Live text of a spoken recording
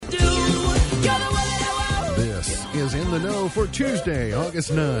In the Know for Tuesday,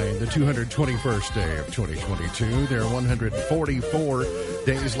 August 9, the 221st day of 2022. There are 144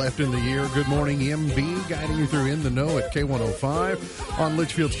 days left in the year. Good morning, MB, guiding you through In the Know at K105 on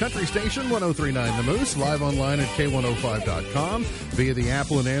Litchfield's Country Station, 103.9 The Moose, live online at K105.com, via the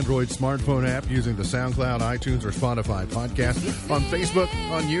Apple and Android smartphone app using the SoundCloud, iTunes, or Spotify podcast, on Facebook,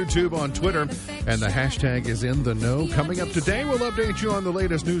 on YouTube, on Twitter, and the hashtag is In the Know. Coming up today, we'll update you on the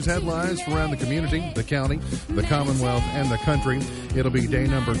latest news headlines from around the community, the county, the Commonwealth, and the country. It'll be day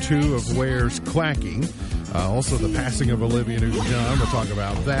number 2 of Where's Quacking. Also, the passing of Olivia Newton-John. We'll talk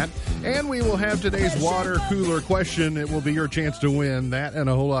about that. And we will have today's water cooler question. It will be your chance to win that and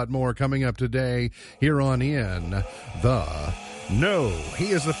a whole lot more coming up today here on In the Know.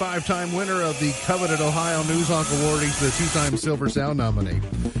 He is the 5-time winner of the coveted Ohio News Hawk Award. He's the 2-time Silver Sound nominee,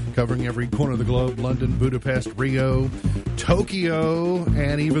 covering every corner of the globe: London, Budapest, Rio, Tokyo,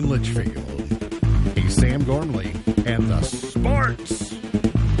 and even Litchfield. He's Sam Gormley and the Sports.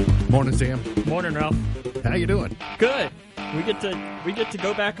 Morning, Sam. Morning, Ralph. How you doing? Good. We get to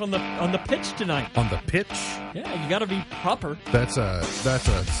go back on the pitch tonight. On the pitch? Yeah, you got to be proper. That's a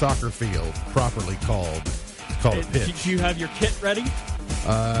soccer field, properly called a pitch. Do you have your kit ready?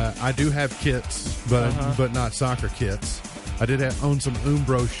 I do have kits, but not soccer kits. I did own some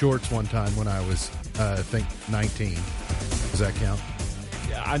Umbro shorts one time when I was, I think, 19. Does that count?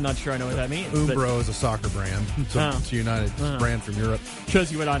 Yeah, I'm not sure I know what that means. Umbro is a soccer brand. It's a United brand from Europe. Shows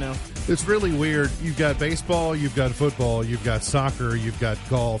you what I know. It's really weird. You've got baseball, you've got football, you've got soccer, you've got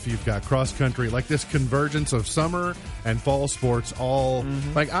golf, you've got cross country. Like this convergence of summer and fall sports all.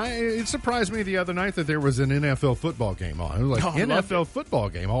 It surprised me the other night that there was an NFL football game on. It was like, NFL football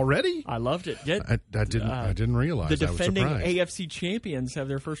game already? I loved it. Yeah, I didn't realize. The defending I was surprised. AFC champions have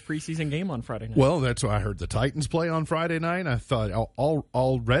their first preseason game on Friday night. Well, that's why I heard the Titans play on Friday night. I thought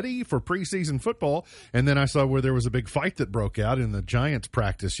already for preseason football, and then I saw where there was a big fight that broke out in the Giants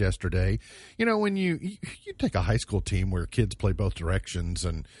practice yesterday. You know, when you take a high school team where kids play both directions,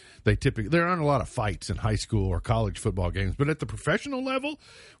 and there aren't a lot of fights in high school or college football games, but at the professional level,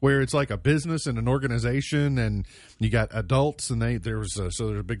 where it's like a business and an organization, and you got adults, and there's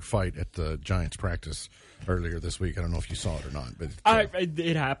a big fight at the Giants practice earlier this week. I don't know if you saw it or not, but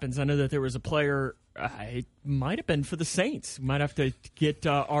it happens. I know that there was a player. It might have been for the Saints. Might have to get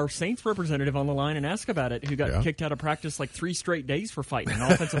our Saints representative on the line and ask about it, who got kicked out of practice like 3 straight days for fighting an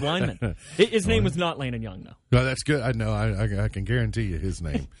offensive lineman. His name was not Landon Young, though. No, that's good. I know. I can guarantee you his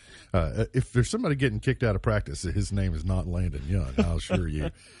name. If there's somebody getting kicked out of practice, his name is not Landon Young. I'll assure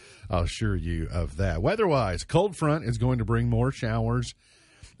you. I'll assure you of that. Weather-wise, cold front is going to bring more showers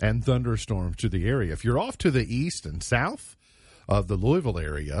and thunderstorms to the area. If you're off to the east and south of the Louisville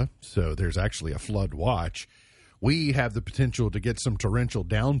area, so there's actually a flood watch, we have the potential to get some torrential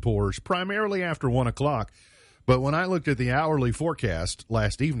downpours primarily after 1 o'clock. But when I looked at the hourly forecast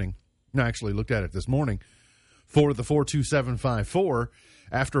last evening, I actually looked at it this morning for the 42754,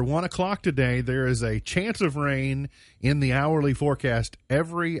 after 1 o'clock today, there is a chance of rain in the hourly forecast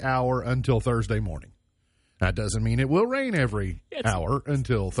every hour until Thursday morning. That doesn't mean it will rain every hour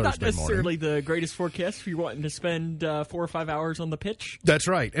until Thursday morning. Not necessarily the greatest forecast if you're wanting to spend 4 or 5 hours on the pitch. That's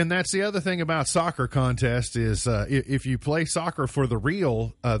right. And that's the other thing about soccer contests is if you play soccer for the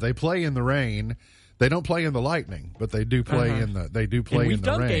real, they play in the rain. They don't play in the lightning, but they do play in the rain. We've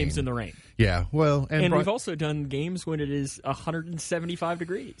done games in the rain. Yeah, well, and we've also done games when it is 175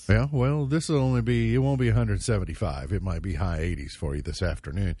 degrees. Yeah, well, it won't be 175. It might be high 80s for you this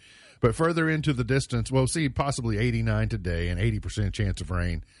afternoon. But further into the distance, we'll see possibly 89 today and 80% chance of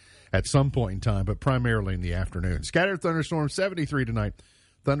rain at some point in time, but primarily in the afternoon. Scattered thunderstorms, 73 tonight.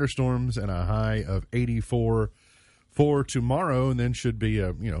 Thunderstorms and a high of 84 for tomorrow, and then should be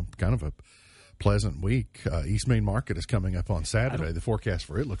kind of a pleasant week. East Main Market is coming up on Saturday. The forecast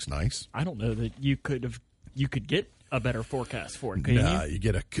for it looks nice. I don't know that you could get a better forecast for it. You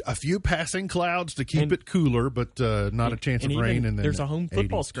get a few passing clouds to keep it cooler, but not a chance of rain. And then there's a home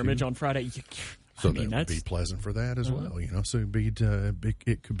football scrimmage on Friday. So that would be pleasant for that as well. So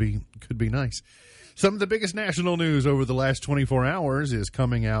it could be nice. Some of the biggest national news over the last 24 hours is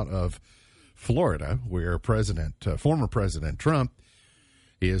coming out of Florida, where former President Trump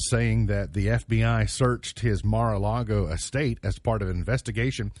is saying that the FBI searched his Mar-a-Lago estate as part of an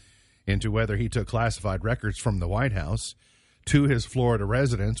investigation into whether he took classified records from the White House to his Florida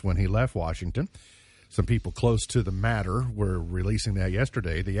residence when he left Washington. Some people close to the matter were releasing that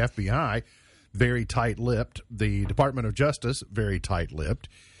yesterday. The FBI, very tight-lipped. The Department of Justice, very tight-lipped.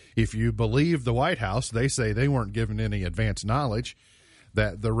 If you believe the White House, they say they weren't given any advance knowledge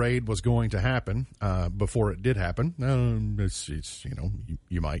that the raid was going to happen before it did happen.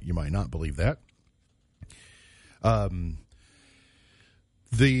 You might not believe that. The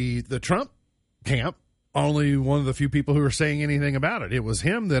Trump camp, only one of the few people who were saying anything about it. It was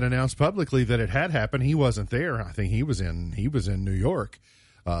him that announced publicly that it had happened. He wasn't there. I think he was in New York,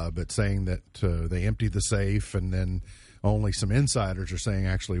 but saying that they emptied the safe, and then only some insiders are saying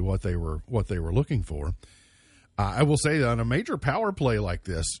actually what they were looking for. I will say that on a major power play like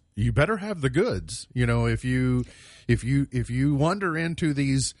this, you better have the goods. You know, if you wander into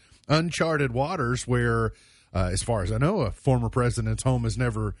these uncharted waters where, as far as I know, a former president's home has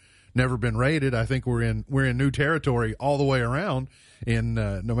never been raided. I think we're in new territory all the way around, in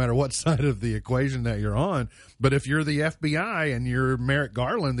no matter what side of the equation that you're on. But if you're the FBI and you're Merrick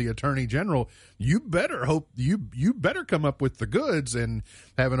Garland, the Attorney General, you better better come up with the goods and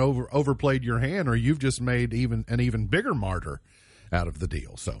haven't overplayed your hand, or you've just made an even bigger martyr out of the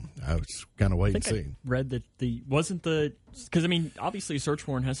deal. So I was kind of wait and see. I read that because I mean, obviously a search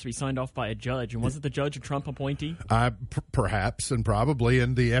warrant has to be signed off by a judge, and wasn't the judge a Trump appointee? Perhaps and probably,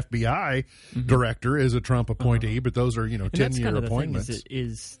 and the FBI director is a Trump appointee, but those are 10-year appointments. The thing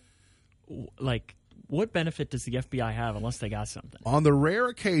is like, what benefit does the FBI have unless they got something? On the rare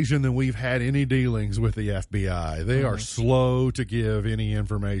occasion that we've had any dealings with the FBI, they are slow to give any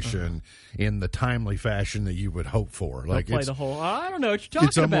information in the timely fashion that you would hope for. Like, play the whole, I don't know what you're talking about.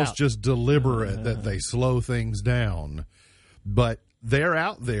 It's almost just deliberate that they slow things down. But they're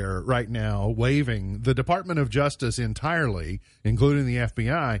out there right now waving, the Department of Justice entirely, including the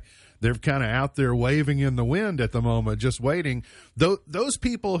FBI, they're kind of out there waving in the wind at the moment, just waiting. Those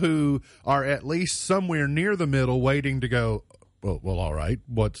people who are at least somewhere near the middle, waiting to go, well, all right,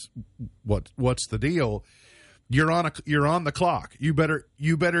 what's the deal? You're on the clock. You better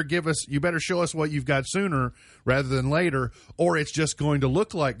show us what you've got sooner rather than later, or it's just going to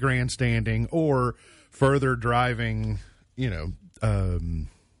look like grandstanding or further driving,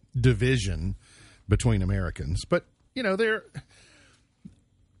 division between Americans. But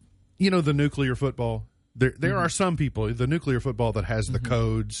the nuclear football. There are some people, the nuclear football that has the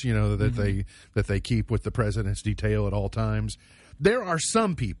codes, that they keep with the president's detail at all times. There are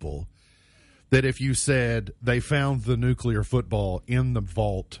some people that if you said they found the nuclear football in the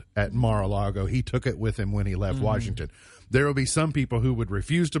vault at Mar-a-Lago, he took it with him when he left Washington, there will be some people who would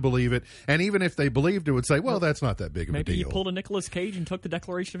refuse to believe it, and even if they believed it, would say, well, that's not that big of a deal. Maybe he pulled a Nicolas Cage and took the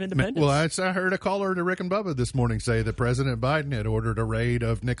Declaration of Independence. Well, I heard a caller to Rick and Bubba this morning say that President Biden had ordered a raid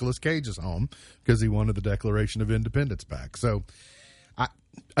of Nicolas Cage's home because he wanted the Declaration of Independence back. So, I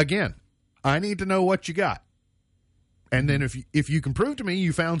need to know what you got. And then if you can prove to me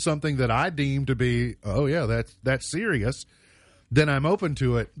you found something that I deem to be, oh, yeah, that's serious, then I'm open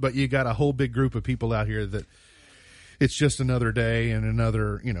to it. But you got a whole big group of people out here that it's just another day and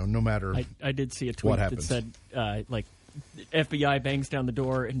another, no matter I did see a tweet that said, FBI bangs down the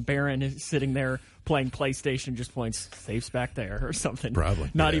door and Barron is sitting there playing PlayStation, just points, safe's back there or something. Probably.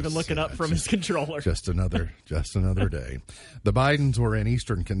 Not even looking up from his controller. Just another day. The Bidens were in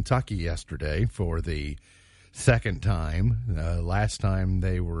eastern Kentucky yesterday for the second time. Last time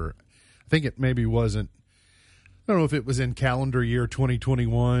they were, I think it maybe wasn't, I don't know if it was in calendar year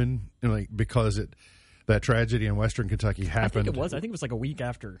 2021, because that tragedy in western Kentucky happened. I think it was like a week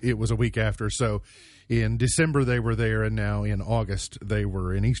after. It was a week after. So in December they were there, and now in August they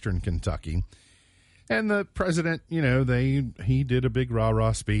were in eastern Kentucky. And the president, he did a big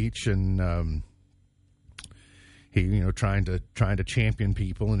rah-rah speech, and he, trying to champion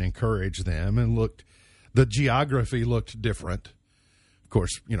people and encourage them, and the geography looked different. Of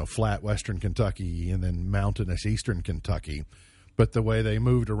course, flat western Kentucky and then mountainous eastern Kentucky. But the way they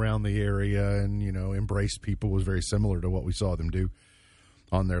moved around the area and, embraced people was very similar to what we saw them do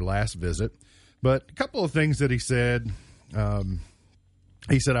on their last visit. But a couple of things that he said.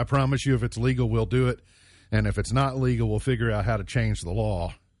 He said, I promise you if it's legal, we'll do it. And if it's not legal, we'll figure out how to change the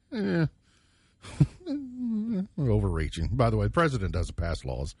law. Overreaching. By the way, the president doesn't pass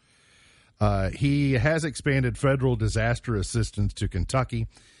laws. He has expanded federal disaster assistance to Kentucky,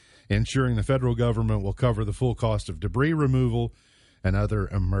 ensuring the federal government will cover the full cost of debris removal and other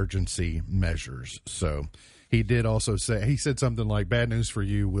emergency measures. So he did also say, he said something like, bad news for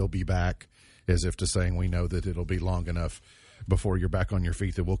you, we'll be back, as if to saying we know that it'll be long enough before you're back on your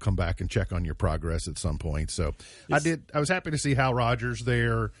feet that we'll come back and check on your progress at some point. So yes. I was happy to see Hal Rogers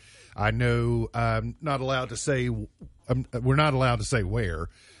there. I know we're not allowed to say where,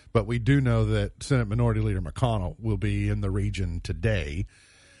 but we do know that Senate Minority Leader McConnell will be in the region today.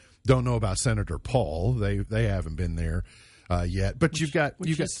 Don't know about Senator Paul. They haven't been there yet. But it's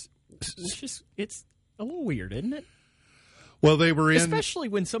a little weird, isn't it? Well, they were in... Especially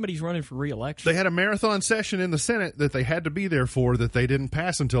when somebody's running for re-election. They had a marathon session in the Senate that they had to be there for that they didn't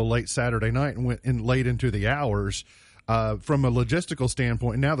pass until late Saturday night and went in late into the hours. From a logistical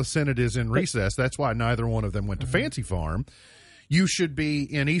standpoint, now the Senate is in recess. That's why neither one of them went to Fancy Farm. You should be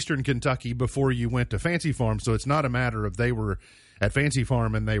in Eastern Kentucky before you went to Fancy Farm, so it's not a matter of they were at Fancy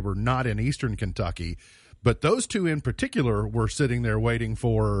Farm and they were not in Eastern Kentucky. But those two in particular were sitting there waiting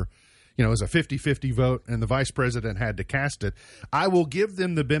for... it was a 50-50 vote, and the vice president had to cast it. I will give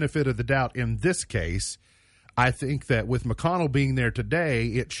them the benefit of the doubt in this case. I think that with McConnell being there today,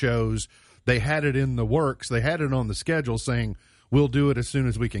 it shows they had it in the works. They had it on the schedule saying, we'll do it as soon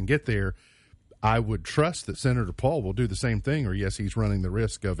as we can get there. I would trust that Senator Paul will do the same thing, or yes, he's running the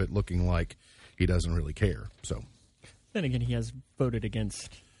risk of it looking like he doesn't really care. So, then again, he has voted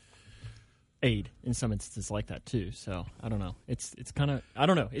against aid in some instances like that too. So I don't know. It's kind of, I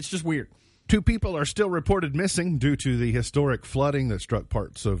don't know. It's just weird. 2 people are still reported missing due to the historic flooding that struck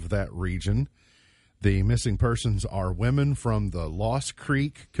parts of that region. The missing persons are women from the Lost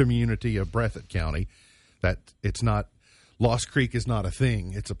Creek community of Breathitt County. That it's not, Lost Creek is not a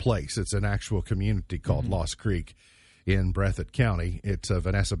thing. It's a place. It's an actual community called Lost Creek in Breathitt County. It's a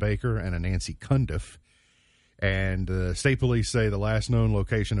Vanessa Baker and a Nancy Cundiff. And state police say the last known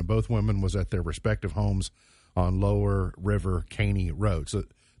location of both women was at their respective homes on Lower River Caney Road. So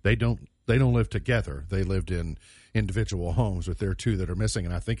they don't live together. They lived in individual homes with their 2 that are missing,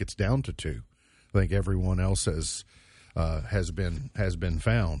 and I think it's down to 2. I think everyone else has been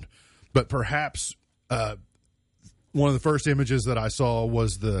found. But perhaps one of the first images that I saw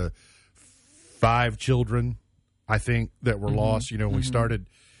was the 5 children, I think, that were lost. We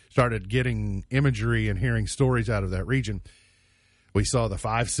started getting imagery and hearing stories out of that region. We saw the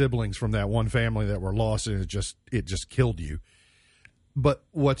 5 siblings from that one family that were lost, and it just killed you. But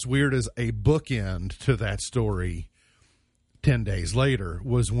what's weird is a bookend to that story 10 days later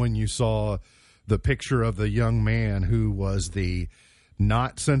was when you saw the picture of the young man who was the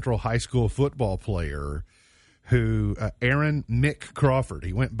not Central High School football player who, Aaron Mick Crawford,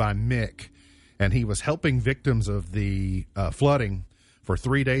 he went by Mick, and he was helping victims of the flooding for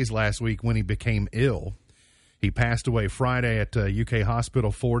 3 days last week when he became ill. He passed away Friday at UK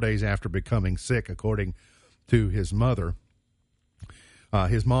Hospital 4 days after becoming sick, according to his mother.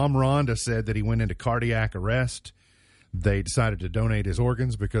 His mom, Rhonda, said that he went into cardiac arrest. They decided to donate his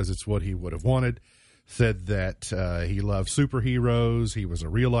organs because it's what he would have wanted. Said that he loved superheroes. He was a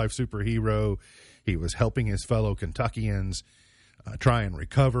real-life superhero. He was helping his fellow Kentuckians try and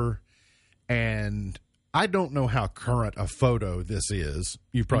recover. And I don't know how current a photo this is.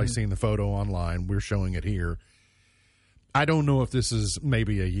 You've probably seen the photo online. We're showing it here. I don't know if this is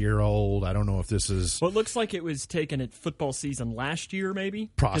maybe a year old. I don't know if this is... Well, it looks like it was taken at football season last year, maybe.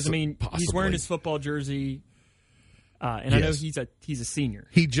 Because, he's wearing his football jersey, and yes. I know he's a senior.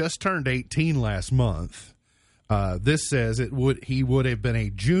 He just turned 18 last month. This says he would have been a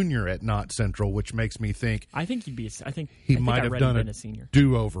junior at Knott Central, which makes me think... I think he might have done a senior.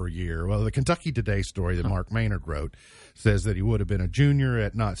 Do-over year. Well, the Kentucky Today story that Mark Maynard wrote says that he would have been a junior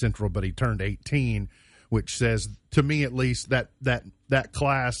at Knott Central, but he turned 18, which says, to me at least, that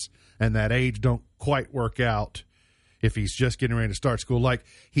class and that age don't quite work out if he's just getting ready to start school. Like,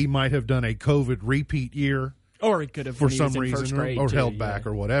 he might have done a COVID repeat year. Or he could have, for some reason, or held back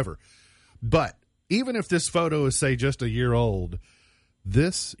or whatever. But even if this photo is, say, just a year old,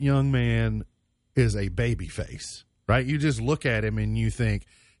 this young man is a baby face, right? You just look at him and you think,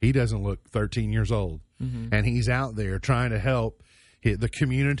 he doesn't look 13 years old. And he's out there trying to help the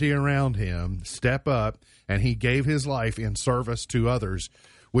community around him step up, and he gave his life in service to others,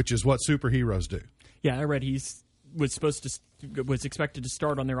 which is what superheroes do. Yeah, I read was expected to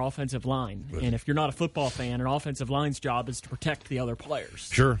start on their offensive line. And if you're not a football fan, an offensive line's job is to protect the other players.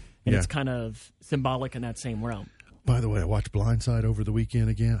 Sure. And it's kind of symbolic in that same realm. By the way, I watched Blindside over the weekend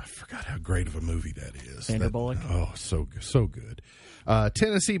again. I forgot how great of a movie that is. Sandra Bullock. Oh, so good.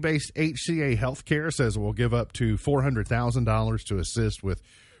 Tennessee-based HCA Healthcare says it will give up to $400,000 to assist with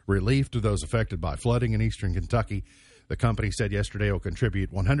relief to those affected by flooding in eastern Kentucky. The company said yesterday it will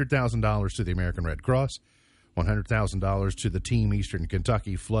contribute $100,000 to the American Red Cross, $100,000 to the Team Eastern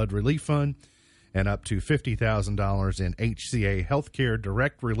Kentucky Flood Relief Fund, and up to $50,000 in HCA Healthcare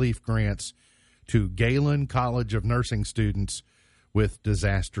direct relief grants to Galen College of Nursing students with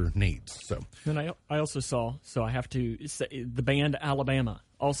disaster needs. So, and I also saw, so I have to say, the band Alabama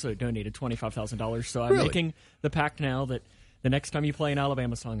also donated $25,000. So I'm making the pact now that The next time you play an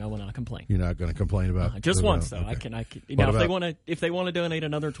Alabama song, I will not complain. You're not going to complain about just once though. Okay. I can. Now, if they want to donate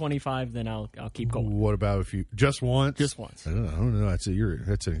another $25, then I'll keep going. What about if you just once? Just once. I don't know. That's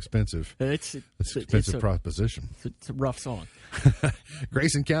an expensive. It's an expensive proposition. It's a rough song.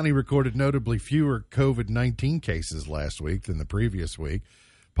 Grayson County recorded notably fewer COVID-19 cases last week than the previous week.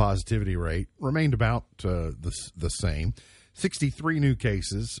 Positivity rate remained about the same. 63 new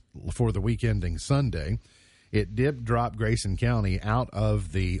cases for the week ending Sunday. It did drop Grayson County out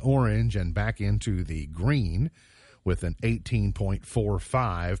of the orange and back into the green with an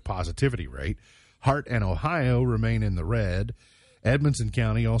 18.45 positivity rate. Hart and Ohio remain in the red. Edmonson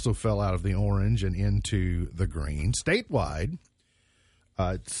County also fell out of the orange and into the green. Statewide,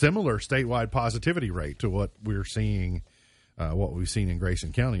 similar statewide positivity rate to what we're seeing, what we've seen in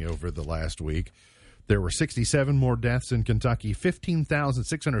Grayson County over the last week. There were 67 more deaths in Kentucky,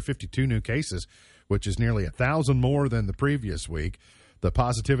 15,652 new cases, which is nearly 1,000 more than the previous week. The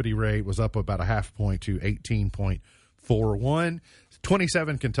positivity rate was up about a half point to 18.41.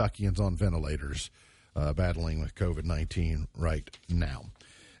 27 Kentuckians on ventilators battling with COVID-19 right now.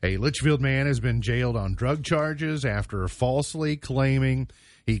 A Litchfield man has been jailed on drug charges after falsely claiming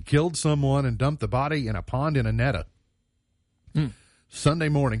he killed someone and dumped the body in a pond in Annetta. Sunday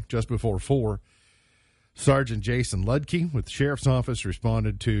morning, just before 4, Sergeant Jason Ludke with the Sheriff's Office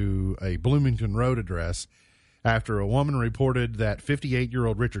responded to a Bloomington Road address after a woman reported that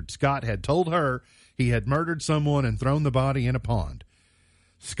 58-year-old Richard Scott had told her he had murdered someone and thrown the body in a pond.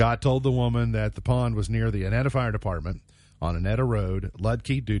 Scott told the woman that the pond was near the Annetta Fire Department on Annetta Road.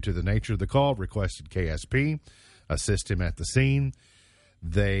 Ludke, due to the nature of the call, requested KSP assist him at the scene.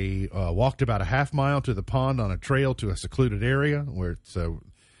 They walked about a half mile to the pond on a trail to a secluded area where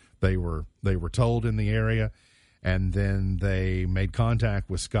they were told in the area, and then they made contact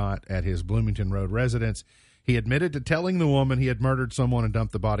with Scott at his Bloomington Road residence. He admitted to telling the woman he had murdered someone and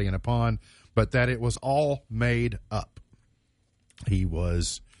dumped the body in a pond, but that it was all made up. He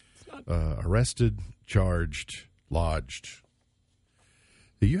was arrested, charged, lodged.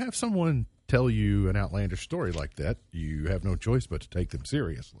 Do you have someone tell you an outlandish story like that, you have no choice but to take them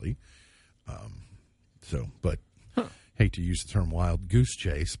seriously. Hate to use the term wild goose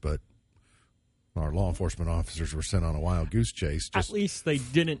chase, but our law enforcement officers were sent on a wild goose chase. At least they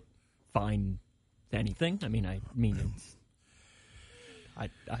didn't find anything.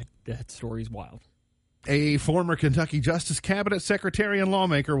 That story's wild. A former Kentucky Justice Cabinet Secretary and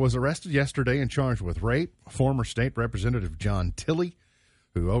lawmaker was arrested yesterday and charged with rape. Former State Representative John Tilley,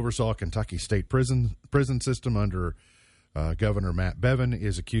 who oversaw Kentucky's state prison system under Governor Matt Bevin,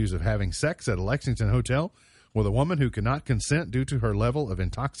 is accused of having sex at a Lexington hotel with a woman who could not consent due to her level of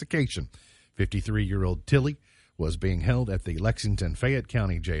intoxication. 53-year-old Tilley was being held at the Lexington Fayette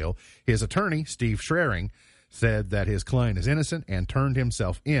County Jail. His attorney, Steve Schraring, said that his client is innocent and turned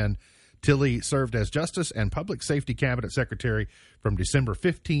himself in. Tilley served as Justice and Public Safety Cabinet Secretary from December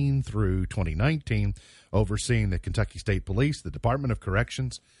 15 through 2019, overseeing the Kentucky State Police, the Department of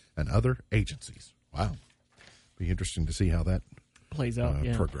Corrections, and other agencies. Wow. Be interesting to see how that plays out,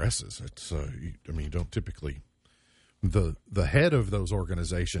 progresses. It's you don't typically the head of those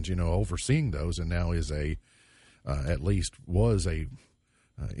organizations, overseeing those, and now is at least was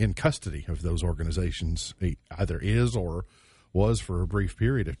in custody of those organizations. He either is or was for a brief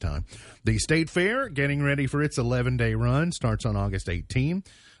period of time. The State Fair getting ready for its 11-day run starts on August 18.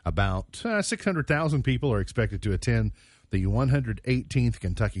 About 600,000 people are expected to attend the 118th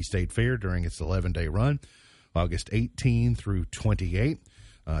Kentucky State Fair during its 11-day run, August 18 through 28.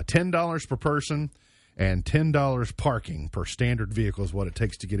 $10 per person and $10 parking per standard vehicle is what it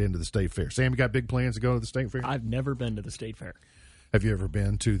takes to get into the State Fair. Sam, you got big plans to go to the State Fair? I've never been to the State Fair. Have you ever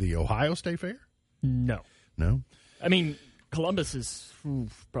been to the Ohio State Fair? No. No? Columbus is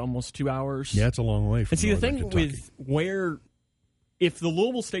almost 2 hours. Yeah, it's a long way from the thing Kentucky. with if the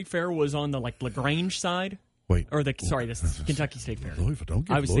Louisville State Fair was on the LaGrange side, the Kentucky State Fair. Louisville, don't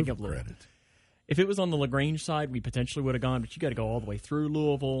give Louisville credit. If it was on the LaGrange side, we potentially would have gone, but you got to go all the way through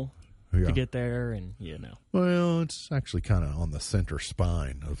Louisville to get there, and Well, it's actually kind of on the center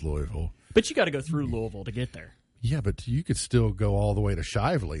spine of Louisville. But you got to go through Louisville to get there. Yeah, but you could still go all the way to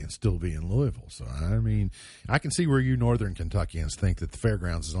Shively and still be in Louisville. So, I can see where you northern Kentuckians think that the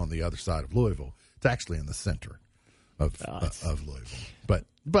fairgrounds is on the other side of Louisville. It's actually in the center of Louisville.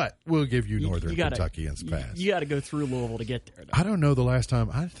 But we'll give you northern Kentuckians pass. You got to go through Louisville to get there, though. I don't know the last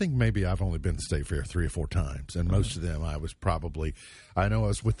time. I think maybe I've only been to State Fair 3 or 4 times, and most of them I was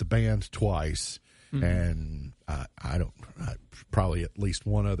with the band twice, and probably at least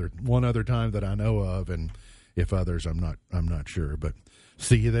one other time that I know of, and if others, I'm not sure, but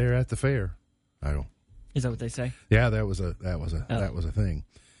see you there at the fair. I don't Is that what they say? Yeah, that was a thing.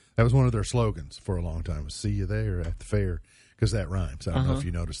 That was one of their slogans for a long time. Was "See you there at the fair," because that rhymes. I don't know if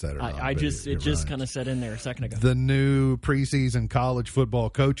you noticed that or not. It just kind of set in there a second ago. The new preseason college football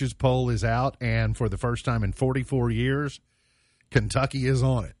coaches poll is out, and for the first time in 44 years, Kentucky is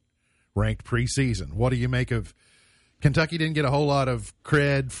on it, ranked preseason. What do you make of Kentucky? Didn't get a whole lot of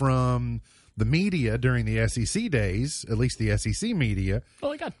cred from the media during the SEC days, at least the SEC media.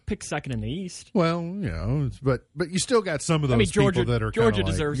 Well, they got picked second in the East. Well, but you still got some of those people that are Georgia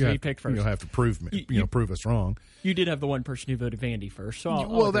deserves to be picked first. You'll have to prove us wrong. You did have the one person who voted Vandy first. So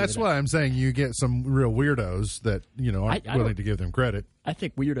well, that's why I'm saying you get some real weirdos that aren't willing to give them credit. I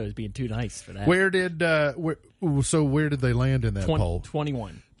think weirdos being too nice for that. Where did they land in that poll?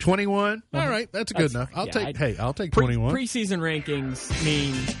 21. 21? All right, that's good enough. I'll take 21. Preseason rankings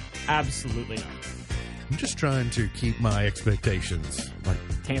mean absolutely not. I'm just trying to keep my expectations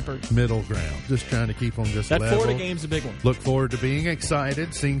tampered, middle ground. Just trying to keep them just level. That Florida game's a big one. Look forward to being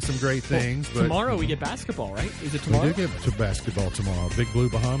excited, seeing some great things. But tomorrow we get basketball, right? Is it tomorrow? We do get to basketball tomorrow. Big Blue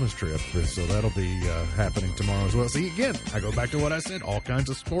Bahamas trip, so that'll be happening tomorrow as well. See, again, I go back to what I said. All kinds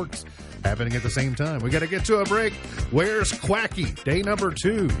of sports happening at the same time. We got to get to a break. Where's Quacky? Day number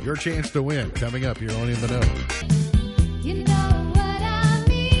 2. Your chance to win. Coming up here on In the Know. You know what I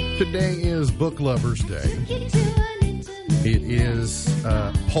mean. Today is Book Lovers Day. It is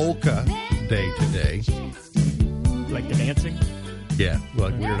Polka Day today. Like the dancing? Yeah,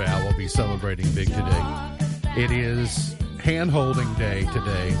 like Weird Al will be celebrating big today. It is Hand-Holding Day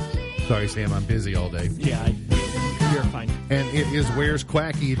today. Sorry, Sam, I'm busy all day. Yeah, you're fine. And it is Where's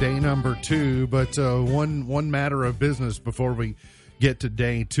Quacky, day number 2. But one matter of business before we get to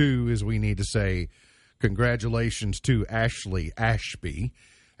day 2 is we need to say congratulations to Ashley Ashby.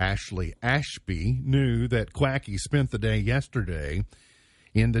 Ashley Ashby knew that Quacky spent the day yesterday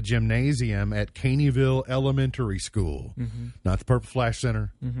in the gymnasium at Caneyville Elementary School. Mm-hmm. Not the Purple Flash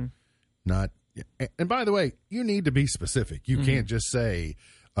Center. Mm-hmm. Not. And by the way, you need to be specific. You can't just say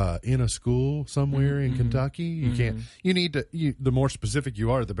in a school somewhere in Kentucky. You can't. You need to. The more specific you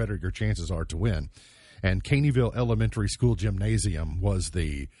are, the better your chances are to win. And Caneyville Elementary School Gymnasium was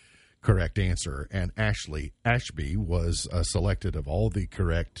the correct answer, and Ashley Ashby was selected of all the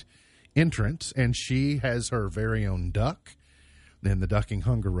correct entrants, and she has her very own duck in the Ducking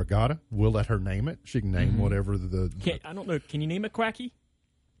Hunger Regatta. We'll let her name it. She can name whatever I don't know. Can you name it Quacky?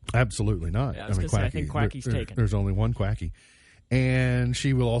 Absolutely not. Yeah, I think Quacky's taken. There's only one Quacky. And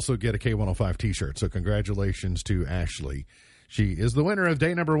she will also get a K105 t-shirt, so congratulations to Ashley. She is the winner of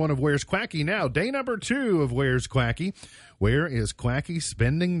day number 1 of Where's Quacky. Now, day number 2 of Where's Quacky. Where is Quacky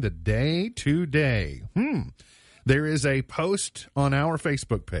spending the day today? There is a post on our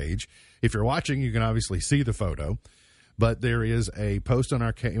Facebook page. If you're watching, you can obviously see the photo. But there is a post on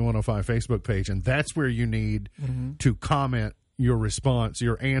our K105 Facebook page, and that's where you need to comment your response,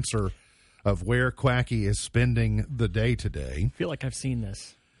 your answer of where Quacky is spending the day today. I feel like I've seen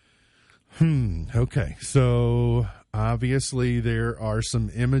this. Okay. So obviously there are some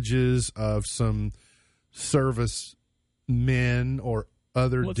images of some service men or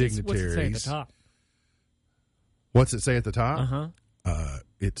other dignitaries. What's it say at the top? What's it say at the top?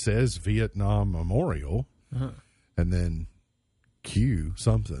 It says Vietnam Memorial, and then Q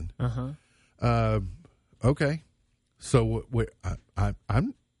something. Okay. So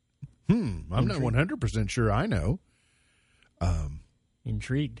I'm not 100% sure I know.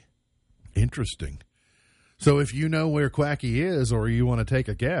 Intrigued. Interesting. So if you know where Quacky is, or you want to take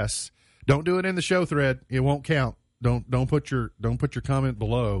a guess, don't do it in the show thread. It won't count. Don't put your comment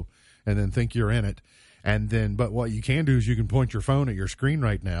below and then think you're in it. But what you can do is you can point your phone at your screen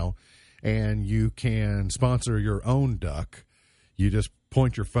right now, and you can sponsor your own duck. You just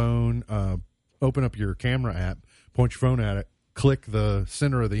point your phone, open up your camera app, point your phone at it, click the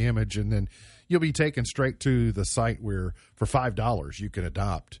center of the image, and then you'll be taken straight to the site where for $5 you can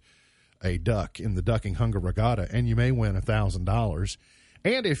adopt a duck in the Ducking Hunger Regatta, and you may win $1,000.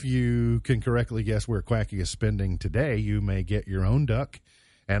 And if you can correctly guess where Quacky is spending today, you may get your own duck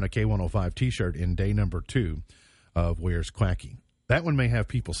and a K105 t-shirt in day number 2 of Where's Quacky. That one may have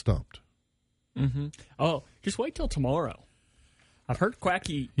people stumped. Oh, just wait till tomorrow. I've heard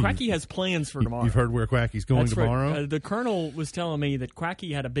Quacky has plans for tomorrow. You've heard where Quacky's going tomorrow? Right. The Colonel was telling me that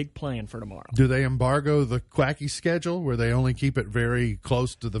Quacky had a big plan for tomorrow. Do they embargo the Quacky schedule where they only keep it very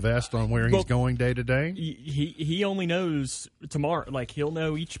close to the vest on where he's going day to day? He only knows tomorrow. Like, he'll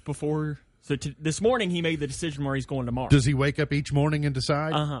know each before. So this morning he made the decision where he's going tomorrow. Does he wake up each morning and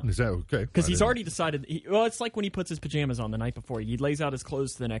decide? Is that okay? Because he's already decided. It's like when he puts his pajamas on the night before. He lays out his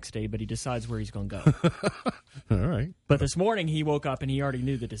clothes the next day, but he decides where he's going to go. All right. But this morning he woke up and he already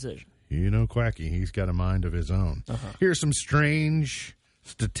knew the decision. You know Quacky, he's got a mind of his own. Here's some strange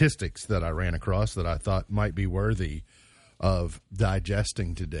statistics that I ran across that I thought might be worthy of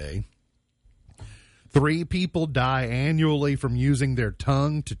digesting today. 3 people die annually from using their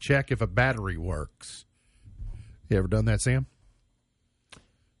tongue to check if a battery works. You ever done that, Sam?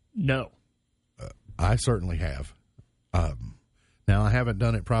 No. I certainly have. Now, I haven't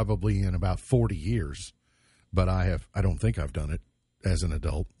done it probably in about 40 years, but I don't think I've done it as an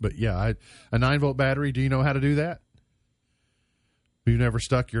adult. But yeah, a 9-volt battery, do you know how to do that? You've never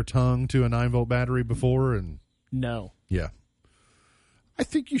stuck your tongue to a 9-volt battery before? And No. yeah. I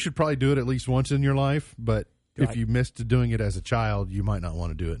think you should probably do it at least once in your life, but if you missed doing it as a child, you might not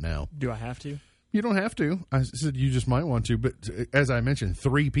want to do it now. Do I have to? You don't have to. I said you just might want to, but as I mentioned,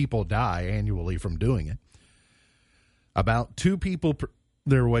 3 people die annually from doing it. About 2 people,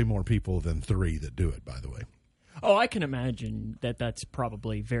 there are way more people than 3 that do it, by the way. Oh, I can imagine that's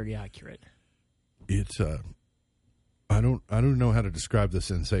probably very accurate. It's I don't know how to describe the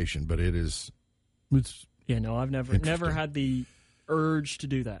sensation, but it's Yeah, no, I've never had the urge to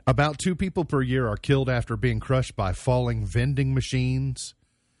do that. About 2 people per year are killed after being crushed by falling vending machines.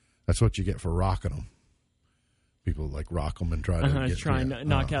 That's what you get for rocking them. People like rock them and try to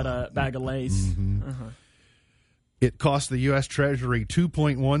knock out a bag of Lay's. Mm-hmm. It costs the U.S. Treasury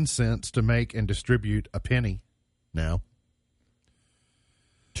 2.1 cents to make and distribute a penny now.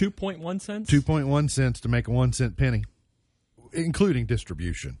 2.1 cents? 2.1 cents to make a 1 cent penny, including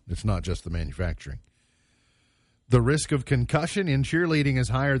distribution. It's not just the manufacturing. The risk of concussion in cheerleading is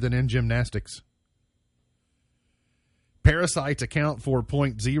higher than in gymnastics. Parasites account for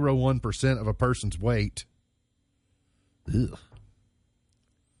 0.01% of a person's weight. Ugh.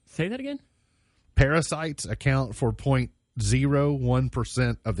 Say that again? Parasites account for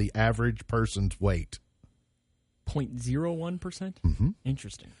 0.01% of the average person's weight. 0.01%? Mm-hmm.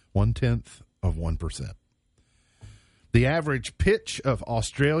 Interesting. 0.1%. The average pitch of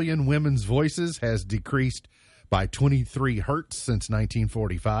Australian women's voices has decreased by 23 hertz since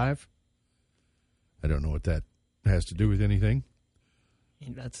 1945. I don't know what that has to do with anything.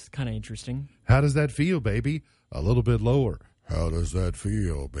 That's kind of interesting. How does that feel, baby? A little bit lower. How does that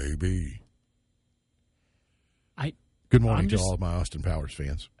feel, baby? Good morning to all of my Austin Powers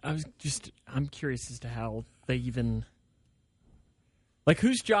fans. I'm curious as to how they even, like,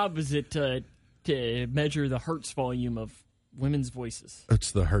 whose job is it to measure the hertz volume of women's voices?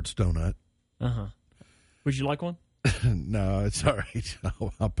 It's the Hertz donut. Would you like one? No, it's all right.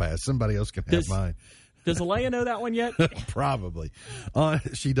 I'll pass. Somebody else can have mine. Does Alea know that one yet? Probably.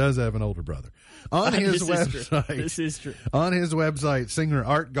 She does have an older brother. On his website, this is true. On his website, singer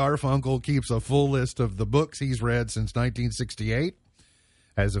Art Garfunkel keeps a full list of the books he's read since 1968.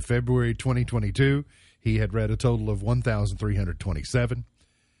 As of February 2022, he had read a total of 1,327.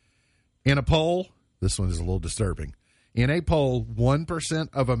 In a poll, this one is a little disturbing. In a poll, 1%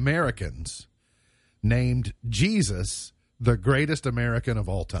 of Americans named Jesus the greatest American of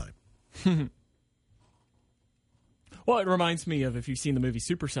all time. Well, it reminds me of, if you've seen the movie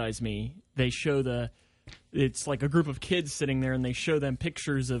Super Size Me, they show it's like a group of kids sitting there and they show them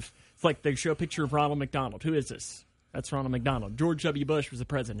pictures of, it's like they show a picture of Ronald McDonald. Who is this? That's Ronald McDonald. George W. Bush was the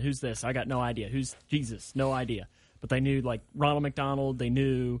president. Who's this? I got no idea. Who's Jesus? No idea. But they knew, like, Ronald McDonald. They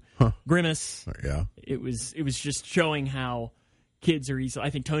knew Grimace. Yeah. It was just showing how kids are easy. I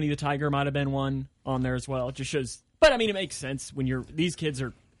think Tony the Tiger might have been one on there as well. It just shows, but I mean, it makes sense when these kids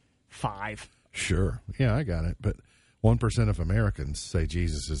are 5. Sure. Yeah, I got it. But 1% of Americans say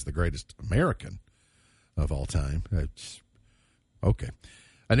Jesus is the greatest American of all time. It's okay.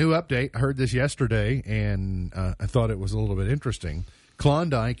 A new update. I heard this yesterday, and I thought it was a little bit interesting.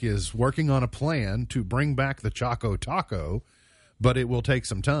 Klondike is working on a plan to bring back the Choco Taco, but it will take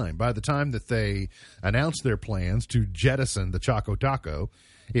some time. By the time that they announced their plans to jettison the Choco Taco,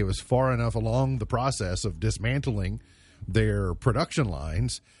 it was far enough along the process of dismantling their production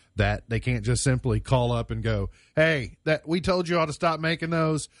lines that they can't just simply call up and go, hey, that we told you ought to stop making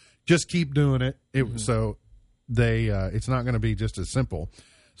those. Just keep doing it. So it's not going to be just as simple.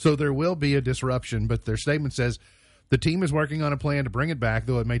 So there will be a disruption, but their statement says the team is working on a plan to bring it back,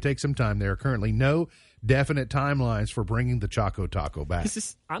 though it may take some time. There are currently no definite timelines for bringing the Choco Taco back.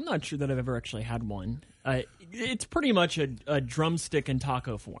 I'm not sure that I've ever actually had one. It's pretty much a drumstick and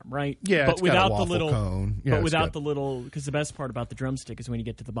taco form, right? Yeah, but it's without got a waffle the little cone. Yeah, but without the little, because the best part about the drumstick is when you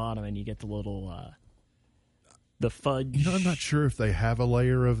get to the bottom and you get the little the fudge. You know, I'm not sure if they have a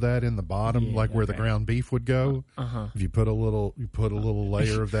layer of that in the bottom, like where the ground beef would go. If you put a little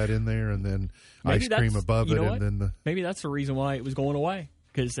layer of that in there, and then ice cream above it, and then maybe that's the reason why it was going away,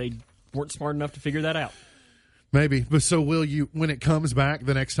 because they weren't smart enough to figure that out. Maybe. But so will you, when it comes back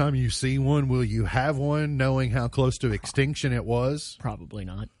the next time you see one, will you have one knowing how close to extinction it was? Probably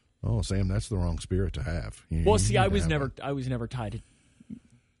not. Oh, Sam, that's the wrong spirit to have. Well, see, I was never tied to,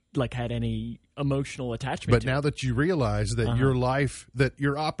 like, had any emotional attachment But to now it. that you realize that your life, that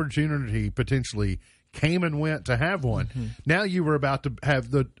your opportunity potentially came and went to have one, now you were about to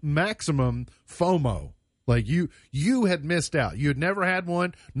have the maximum FOMO. Like you had missed out. You had never had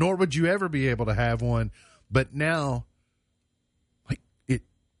one, nor would you ever be able to have one. But now, like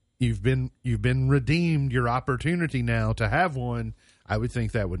you've been redeemed. Your opportunity now to have one. I would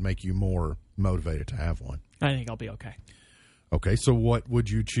think that would make you more motivated to have one. I think I'll be okay. Okay, so what would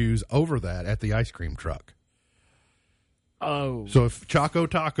you choose over that at the ice cream truck? Oh. So if Choco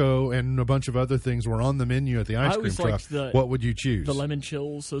Taco and a bunch of other things were on the menu at the ice cream truck, what would you choose? The lemon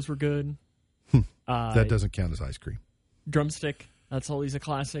chills, those were good. That doesn't count as ice cream. Drumstick, that's always a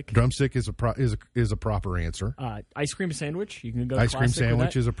classic. Drumstick is a proper answer. Ice cream sandwich, you can go Ice cream classic with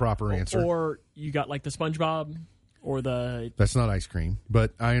sandwich that. is a proper answer. Or you got like the SpongeBob or the... That's not ice cream,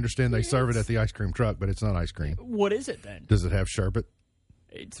 but I understand they serve it at the ice cream truck, but it's not ice cream. What is it then? Does it have sherbet?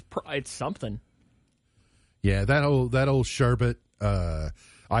 It's something. Yeah, that old sherbet,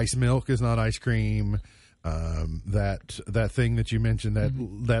 ice milk is not ice cream. That thing that you mentioned,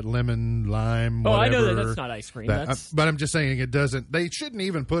 that lemon lime. Oh, whatever, I know that's not ice cream. But I'm just saying it doesn't. They shouldn't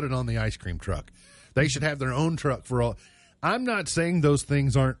even put it on the ice cream truck. They should have their own truck for all. I'm not saying those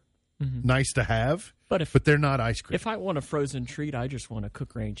things aren't nice to have, but they're not ice cream. If I want a frozen treat, I just want a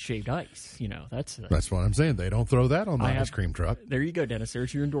Cook Range shaved ice. You know, that's what I'm saying. They don't throw that on the ice cream truck. There you go, Dennis.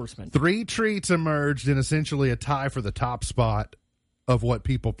 There's your endorsement. 3 treats emerged in essentially a tie for the top spot of what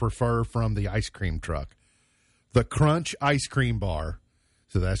people prefer from the ice cream truck. The Crunch ice cream bar.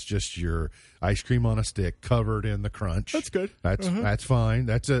 So that's just your ice cream on a stick covered in the crunch. That's good. That's fine.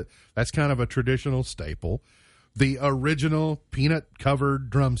 That's kind of a traditional staple. The original peanut covered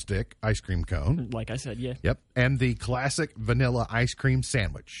drumstick ice cream cone. Like I said, yeah. Yep. And the classic vanilla ice cream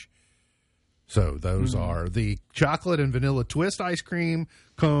sandwich. So those are the chocolate and vanilla twist ice cream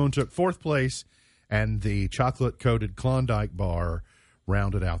cone took 4th place, and the chocolate coated Klondike bar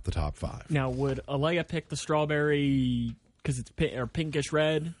rounded out the top 5. Now, would Alea pick the strawberry because it's pinkish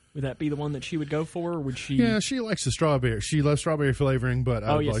red? Would that be the one that she would go for? Or would she? Yeah, she likes the strawberry. She loves strawberry flavoring, but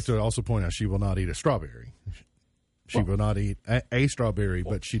I would like to also point out she will not eat a strawberry. She will not eat a strawberry,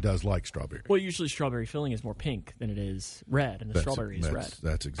 but she does like strawberry. Well, usually strawberry filling is more pink than it is red, and the strawberry is red.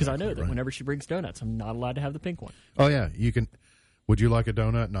 That's exactly because I know that right. Whenever she brings donuts, I'm not allowed to have the pink one. Oh yeah, you can. Would you like a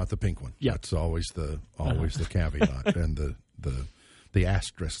donut? Not the pink one. Yeah, that's always the caveat and the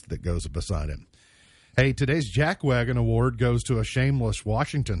asterisk that goes beside it. Hey, today's Jack Wagon Award goes to a shameless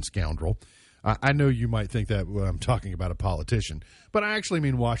Washington scoundrel. I know you might think that I'm talking about a politician, but I actually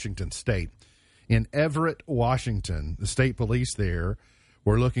mean Washington State. In Everett, Washington, the state police there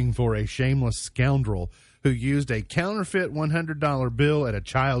were looking for a shameless scoundrel who used a counterfeit $100 bill at a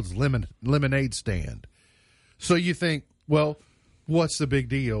child's lemonade stand. So you think, well, what's the big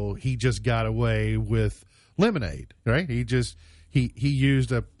deal? He just got away with lemonade, right? He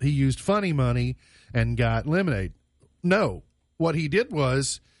used funny money and got lemonade. No, what he did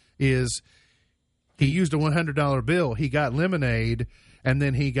is he used a $100 bill. He got lemonade, and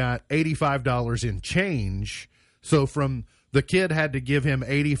then he got $85 in change. So the kid had to give him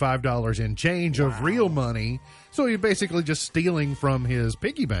 $85 in change of real money. So he's basically just stealing from his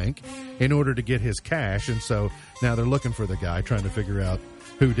piggy bank in order to get his cash. And so now they're looking for the guy, trying to figure out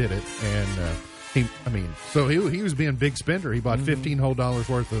who did it. And he was being a big spender. He bought $15 whole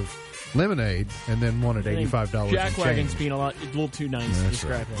worth of lemonade and then wanted $85 in Jack change. Wagon's being a little too nice to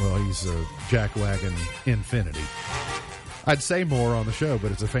describe him. Well, he's a Jack Wagon infinity. I'd say more on the show,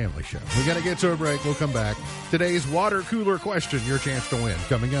 but it's a family show. We got to get to a break. We'll come back. Today's water cooler question, your chance to win,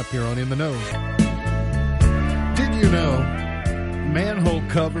 coming up here on In the Know. Did you know manhole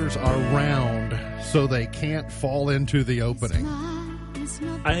covers are round so they can't fall into the opening?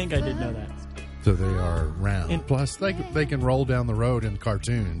 I think I did know that. So they are round. Plus, they can roll down the road in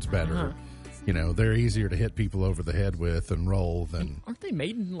cartoons better. You know, they're easier to hit people over the head with and roll than... Aren't they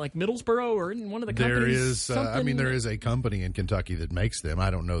made in, like, Middlesboro or in one of the companies? There is a company in Kentucky that makes them.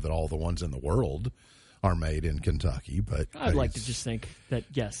 I don't know that all the ones in the world are made in Kentucky, but... I'd like to just think that,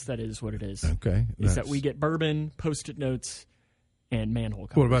 yes, that is what it is. Okay. Is that we get bourbon, Post-it notes, and manhole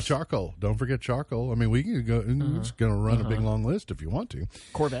covers. What about charcoal? Don't forget charcoal. I mean, we can go... It's going to run a big, long list if you want to.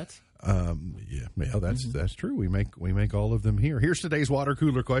 Corvettes. That's true. We make all of them here. Here's today's water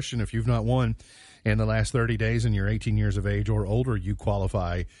cooler question. If you've not won in the last 30 days and you're 18 years of age or older, you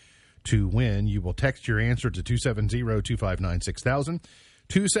qualify to win. You will text your answer to 270-259-6000.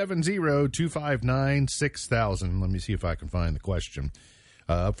 270-259-6000. Let me see if I can find the question.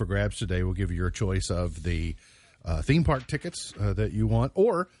 Up for grabs today, we'll give you your choice of the theme park tickets that you want,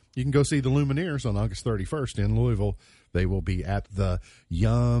 or you can go see the Lumineers on August 31st in Louisville. They will be at the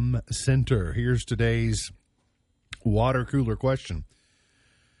Yum Center. Here's today's water cooler question.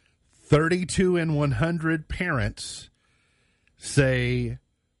 32 in 100 parents say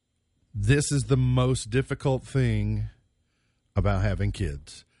this is the most difficult thing about having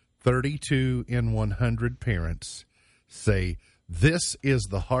kids. 32 in 100 parents say this is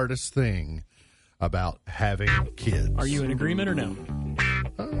the hardest thing about having kids. Are you in agreement or no?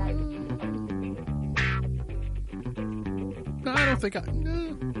 No, I don't think I...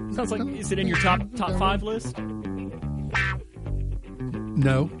 No. Sounds like, is it in your top 5 list?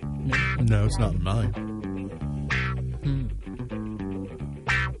 No. No, it's not in mine.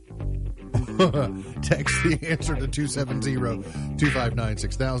 Text the answer to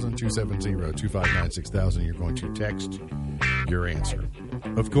 270-259-6000, 270-259-6000. You're going to text your answer.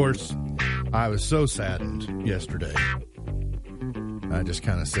 Of course, I was so saddened yesterday. I just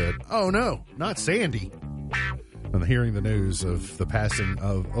kind of said, oh no, not Sandy. And hearing the news of the passing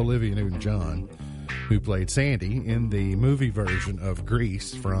of Olivia Newton-John, who played Sandy in the movie version of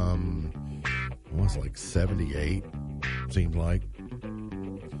Grease from, what was it, like 78, seemed like.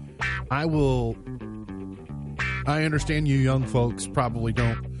 I understand you young folks probably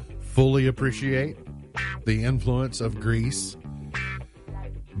don't fully appreciate the influence of Grease,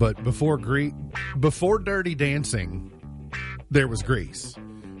 but before Dirty Dancing, there was Grease.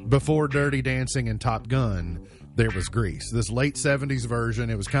 Before Dirty Dancing and Top Gun, there was Grease. This late 70s version,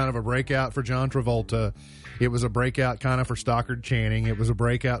 it was kind of a breakout for John Travolta. It was a breakout kind of for Stockard Channing. It was a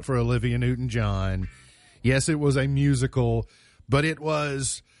breakout for Olivia Newton-John. Yes, it was a musical, but it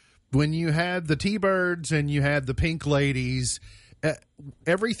was... When you had the T-Birds and you had the Pink Ladies,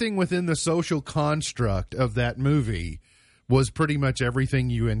 everything within the social construct of that movie was pretty much everything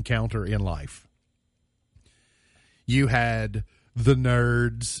you encounter in life. You had the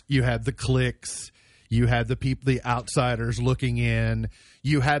nerds, you had the cliques, you had the people, the outsiders looking in,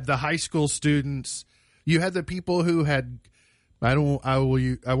 you had the high school students, you had the people who had, I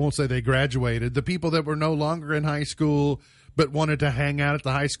won't say they graduated, the people that were no longer in high school but wanted to hang out at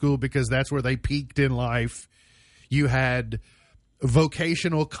the high school because that's where they peaked in life. You had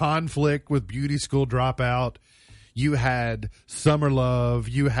vocational conflict with beauty school dropout. You had summer love.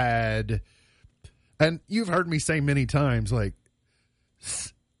 You had, and you've heard me say many times, like,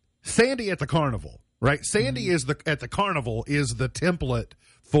 Sandy at the carnival, right? Sandy is at the carnival is the template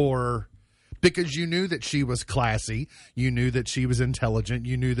for, because you knew that she was classy. You knew that she was intelligent.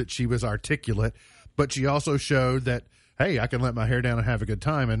 You knew that she was articulate, but she also showed that, hey, I can let my hair down and have a good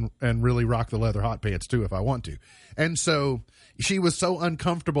time and really rock the leather hot pants too if I want to. And so she was so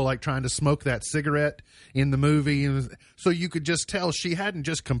uncomfortable, like trying to smoke that cigarette in the movie. And so you could just tell she hadn't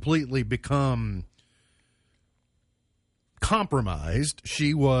just completely become compromised.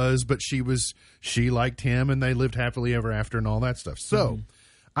 She liked him and they lived happily ever after and all that stuff. So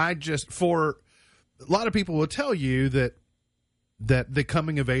for a lot of people will tell you that the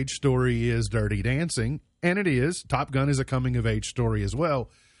coming of age story is Dirty Dancing. And it is. Top Gun is a coming-of-age story as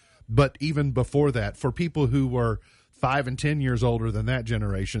well. But even before that, for people who were 5 and 10 years older than that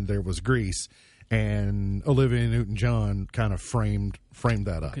generation, there was Grease. And Olivia Newton-John kind of framed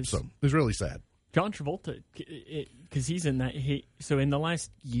that up. So it was really sad. John Travolta, because he's in that. So in the last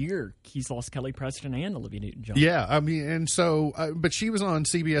year, he's lost Kelly Preston and Olivia Newton-John. Yeah, I mean, and so, but she was on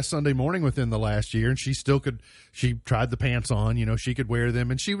CBS Sunday Morning within the last year, and she still could. She tried the pants on, she could wear them,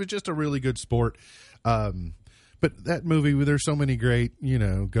 and she was just a really good sport. But that movie, there's so many great,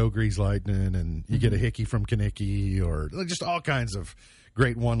 Go Grease Lightning, and you get a hickey from Kanicki, or just all kinds of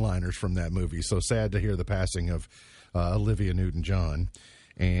great one-liners from that movie. So sad to hear the passing of Olivia Newton-John.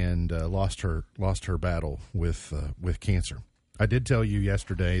 And lost her battle with cancer. I did tell you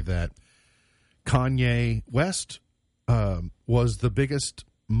yesterday that Kanye West was the biggest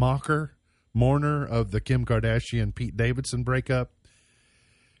mourner of the Kim Kardashian Pete Davidson breakup.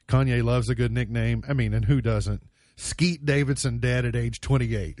 Kanye loves a good nickname. I mean, and who doesn't? Skeet Davidson dead at age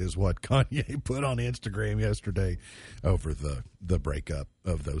 28 is what Kanye put on Instagram yesterday over the breakup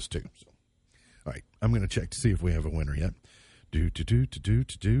of those two. So, all right, I'm going to check to see if we have a winner yet. Nope.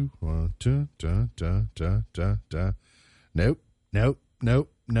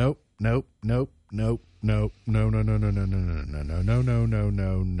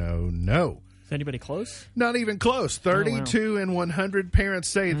 Is anybody close? Not even close. 32 and 100 parents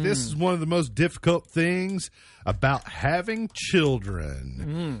say this is one of the most difficult things about having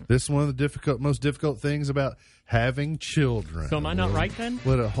children. This is one of the most difficult things about having children. So am I not right then?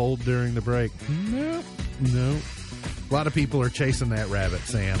 Let it hold during the break. No. A lot of people are chasing that rabbit,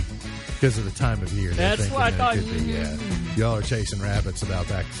 Sam, because of the time of year. That's what I thought. Yeah, y'all are chasing rabbits about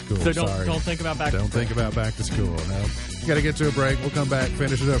back to school. So Sorry. don't think about back to school. Don't think about back to school. No. You got to get to a break. We'll come back,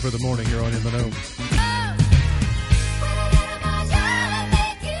 finish it up for the morning here on In the Know.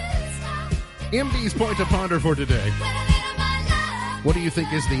 MB's point to ponder for today. What do you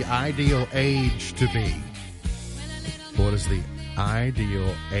think is the ideal age to be? What is the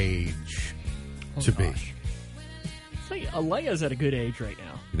ideal age to be? Say Alea's at a good age right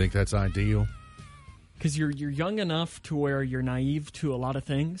now. You think that's ideal? Because you're young enough to where you're naive to a lot of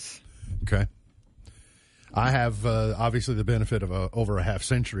things. Okay. I have obviously the benefit of over a half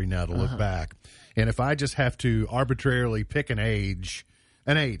century now to look back. And if I just have to arbitrarily pick an age,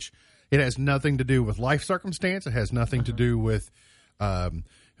 it has nothing to do with life circumstance. It has nothing to do with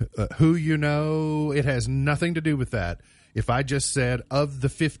who you know. It has nothing to do with that. If I just said of the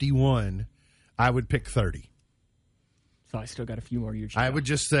 51, I would pick 30. So I still got a few more years. I would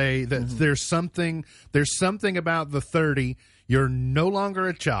just say that there's something about the 30. You're no longer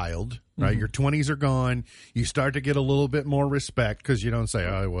a child, right? Your 20s are gone. You start to get a little bit more respect because you don't say,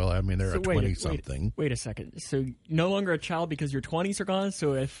 oh, well, I mean, they're a 20-something. Wait a second. So no longer a child because your 20s are gone?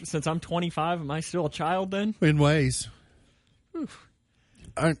 So since I'm 25, am I still a child then? In ways.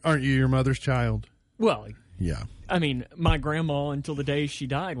 Aren't you your mother's child? Well, yeah. I mean, my grandma, until the day she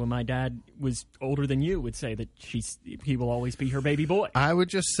died, when my dad was older than you, would say that he will always be her baby boy. I would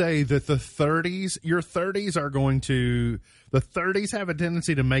just say that your 30s have a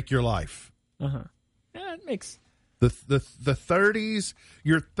tendency to make your life. Yeah, it makes... The 30s,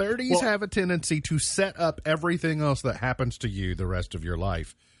 your 30s have a tendency to set up everything else that happens to you the rest of your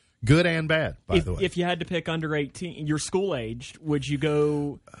life. Good and bad, by the way. If you had to pick under 18, your school age, would you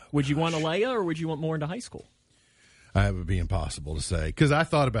want Alea or would you want more into high school? It would be impossible to say because I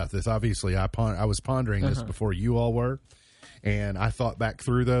thought about this. Obviously, I was pondering this before you all were, and I thought back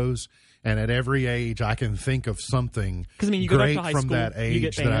through those. And at every age, I can think of something you go great back to high from school, that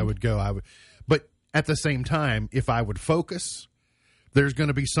age that I would go. But at the same time, if I would focus, there's going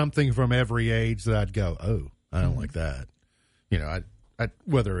to be something from every age that I'd go, oh, I don't like that. You know,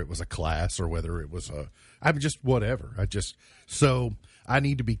 whether it was a class or whether it was whatever. So I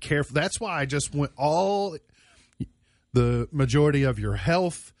need to be careful. That's why I just went the majority of your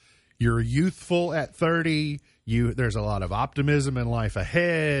health. You're youthful at 30. There's a lot of optimism in life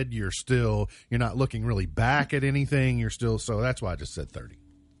ahead. You're not looking really back at anything. So that's why I just said 30.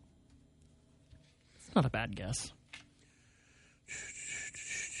 It's not a bad guess.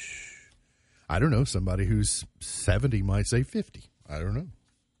 I don't know. Somebody who's 70 might say 50. I don't know.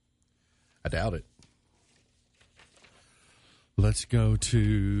 I doubt it. Let's go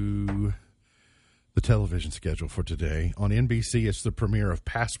to the television schedule for today. On NBC, it's the premiere of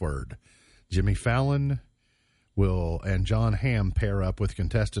Password. Jimmy Fallon and John Hamm pair up with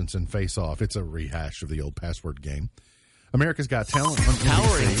contestants in Face Off. It's a rehash of the old Password game. America's Got Talent on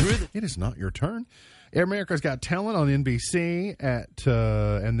NBC. It is not your turn. America's Got Talent on NBC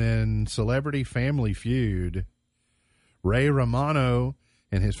and then Celebrity Family Feud. Ray Romano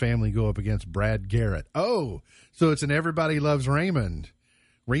and his family go up against Brad Garrett. Oh, so it's an Everybody Loves Raymond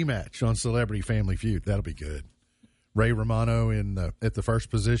rematch on Celebrity Family Feud. That'll be good. Ray Romano at the first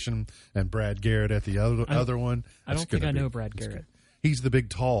position and Brad Garrett at the other one. I don't think I know Brad Garrett. He's the big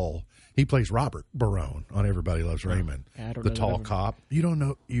tall. He plays Robert Barone on Everybody Loves Raymond. The tall cop. You don't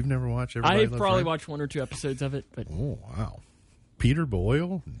know? You've never watched Everybody Loves Raymond? I've probably watched one or two episodes of it. But oh, wow. Peter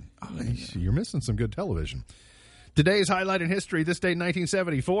Boyle? You're missing some good television. Today's highlight in history. This day in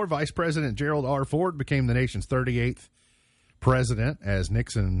 1974, Vice President Gerald R. Ford became the nation's 38th president as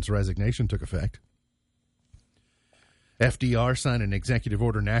Nixon's resignation took effect. FDR signed an executive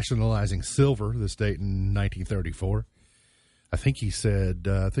order nationalizing silver this date in 1934. I think he said,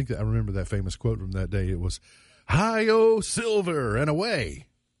 I remember that famous quote from that day. It was, "Hi-yo, silver, and away."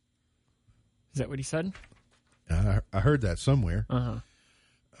 Is that what he said? I heard that somewhere.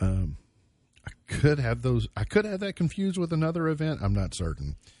 I could have that confused with another event. I'm not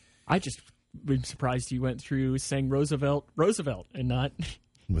certain. I just been surprised you went through saying Roosevelt, and not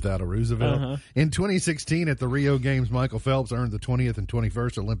without a Roosevelt. In 2016 at the Rio Games, Michael Phelps earned the 20th and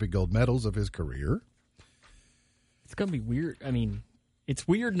 21st Olympic gold medals of his career. It's going to be weird. I mean, it's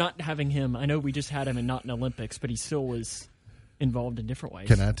weird not having him. I know we just had him and not in Olympics, but he still was involved in different ways.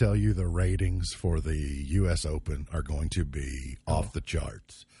 Can I tell you the ratings for the U.S. Open are going to be off the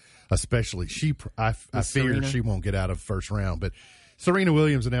charts? especially I fear Serena? she won't get out of first round. But Serena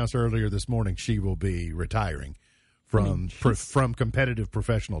Williams announced earlier this morning she will be retiring from competitive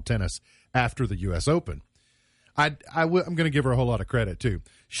professional tennis after the U.S. Open. I'm going to give her a whole lot of credit, too.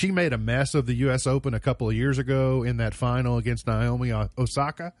 She made a mess of the U.S. Open a couple of years ago in that final against Naomi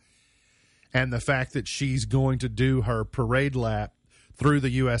Osaka. And the fact that she's going to do her parade lap through the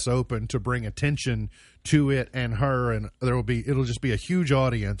U.S. Open to bring attention to it and her, and it'll just be a huge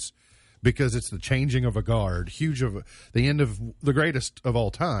audience because it's the changing of a guard, the end of the greatest of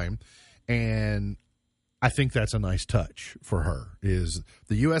all time. And I think that's a nice touch for her, is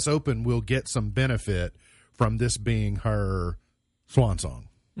the U.S. Open will get some benefit from this being her swan song.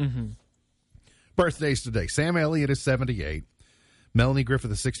 Mm-hmm. Birthdays today. Sam Elliott is 78. Melanie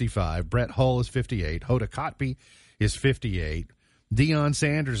Griffith is 65. Brett Hull is 58. Hoda Kotb is 58. Deion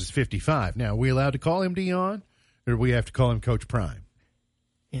Sanders is 55. Now, are we allowed to call him Deion, or do we have to call him Coach Prime?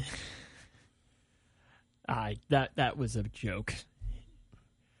 That was a joke.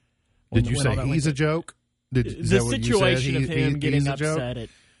 Did you say he's a joke? The situation of him getting upset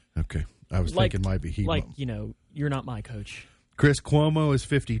Okay. I was thinking might be he. You're not my coach. Chris Cuomo is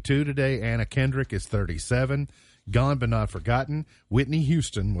 52 today. Anna Kendrick is 37. Gone but not forgotten. Whitney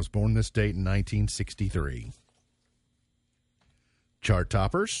Houston was born this date in 1963. Chart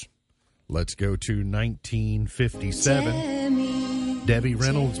toppers. Let's go to 1957. Debbie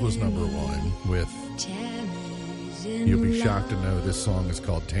Reynolds was number one with, you'll be shocked to know this song is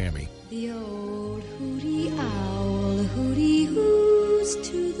called Tammy. The old hooty owl, hooty hoos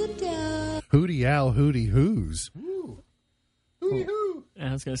to the dove. Hooty owl, hooty hoos. Ooh. Hooty hoo.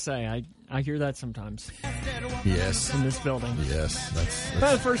 I was going to say, I hear that sometimes. Yes. In this building. Yes.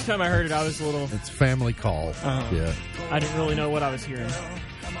 That's the first time I heard it, I was a little... It's family call. Yeah. I didn't really know what I was hearing.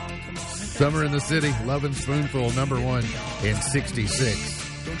 Summer in the City, Lovin' Spoonful, number one in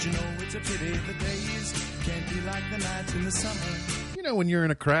 66. Don't you know it's a pity the days can't be like the nights in the summer. When you're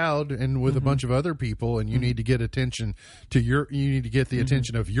in a crowd and with a bunch of other people and you need to get attention to you need to get the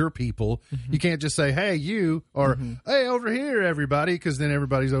attention of your people, you can't just say, hey, you, or hey, over here, everybody, because then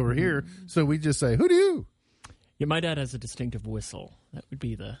everybody's over here. So we just say, who do you? Yeah, my dad has a distinctive whistle. That would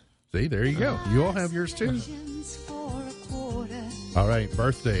be the... See, there you go. You all have yours, too. All right,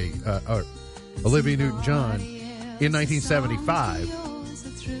 birthday. Olivia Newton-John, in 1975,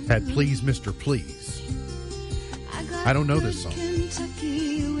 had Please, Mr. Please. I don't know this song.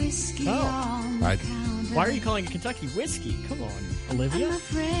 Why are you calling it Kentucky whiskey? Come on, Olivia.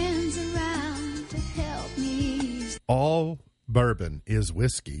 All bourbon is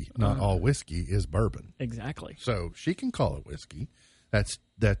whiskey, not all whiskey is bourbon. Exactly. So she can call it whiskey. That's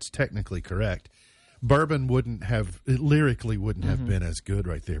technically correct. Bourbon lyrically wouldn't have been as good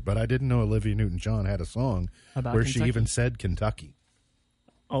right there. But I didn't know Olivia Newton-John had a song about where Kentucky. she even said Kentucky.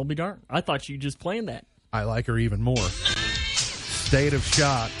 I'll be darned. I thought you just planned that. I like her even more. State of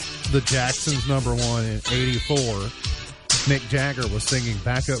Shock, the Jacksons, number one in 84. Mick Jagger was singing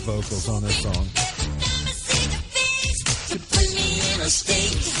backup vocals on this song.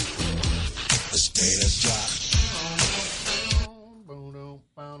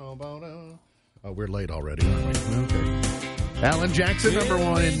 Oh, we're late already, aren't we? Okay. Alan Jackson, number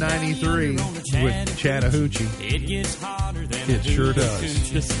one in 93 with Chattahoochee. It sure does.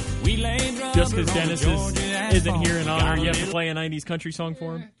 Just because Dennis isn't here in honor, you have to play a 90s country song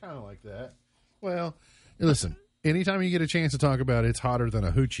for him? Kind of like that. Well, listen, anytime you get a chance to talk about It's Hotter Than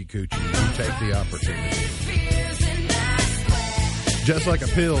a Hoochie Coochie, you take the opportunity. Just Like a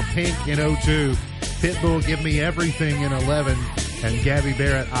Pill, Pink in 02. Pitbull, Give Me Everything in 11. And Gabby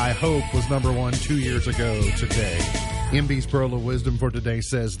Barrett, I Hope, was number one 2 years ago today. MB's Pearl of Wisdom for today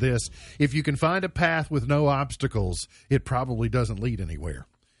says this: if you can find a path with no obstacles, it probably doesn't lead anywhere.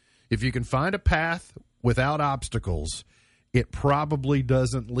 If you can find a path without obstacles, it probably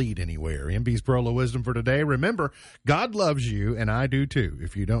doesn't lead anywhere. MB's Pearl of Wisdom for today. Remember, God loves you, and I do too.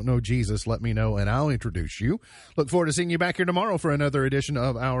 If you don't know Jesus, let me know, and I'll introduce you. Look forward to seeing you back here tomorrow for another edition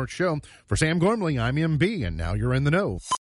of our show. For Sam Gormley, I'm MB, and now you're in the know.